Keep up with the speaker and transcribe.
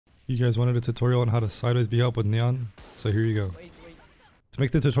You guys wanted a tutorial on how to sideways Bhop with Neon, so here you go. To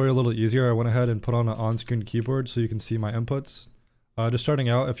make the tutorial a little easier, I went ahead and put on an on-screen keyboard so you can see my inputs. Just starting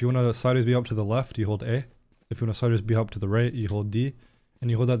out, if you want to sideways Bhop to the left, you hold A. If you want to sideways Bhop to the right, you hold D.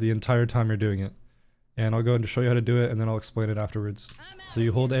 And you hold that the entire time you're doing it. And I'll go ahead and show you how to do it, and then I'll explain it afterwards. So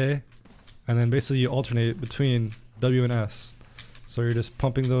you hold A, and then basically you alternate between W and S. So you're just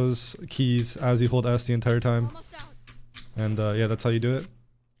pumping those keys as you hold S the entire time. And yeah, that's how you do it.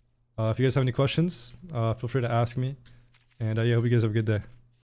 If you guys have any questions, feel free to ask me. And yeah, hope you guys have a good day.